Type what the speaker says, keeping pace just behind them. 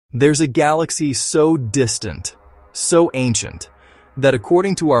There's a galaxy so distant, so ancient, that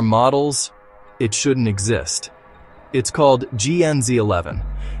according to our models, it shouldn't exist. It's called GNZ11,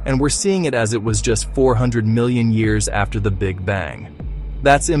 and we're seeing it as it was just 400 million years after the Big Bang.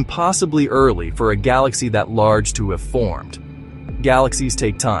 That's impossibly early for a galaxy that large to have formed. Galaxies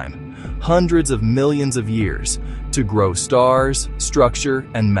take time, hundreds of millions of years, to grow stars, structure,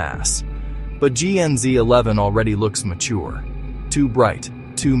 and mass. But GNZ11 already looks mature, too bright,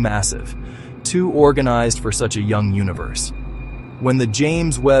 too massive, too organized for such a young universe. When the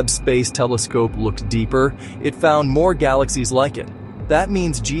James Webb Space Telescope looked deeper, it found more galaxies like it. That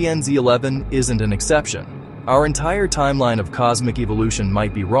means GNZ11 isn't an exception. Our entire timeline of cosmic evolution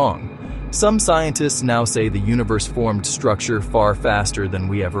might be wrong. Some scientists now say the universe formed structure far faster than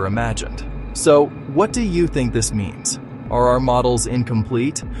we ever imagined. So, what do you think this means? Are our models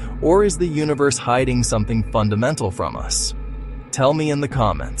incomplete, or is the universe hiding something fundamental from us? Tell me in the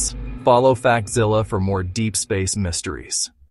comments. Follow FactZilla for more deep space mysteries.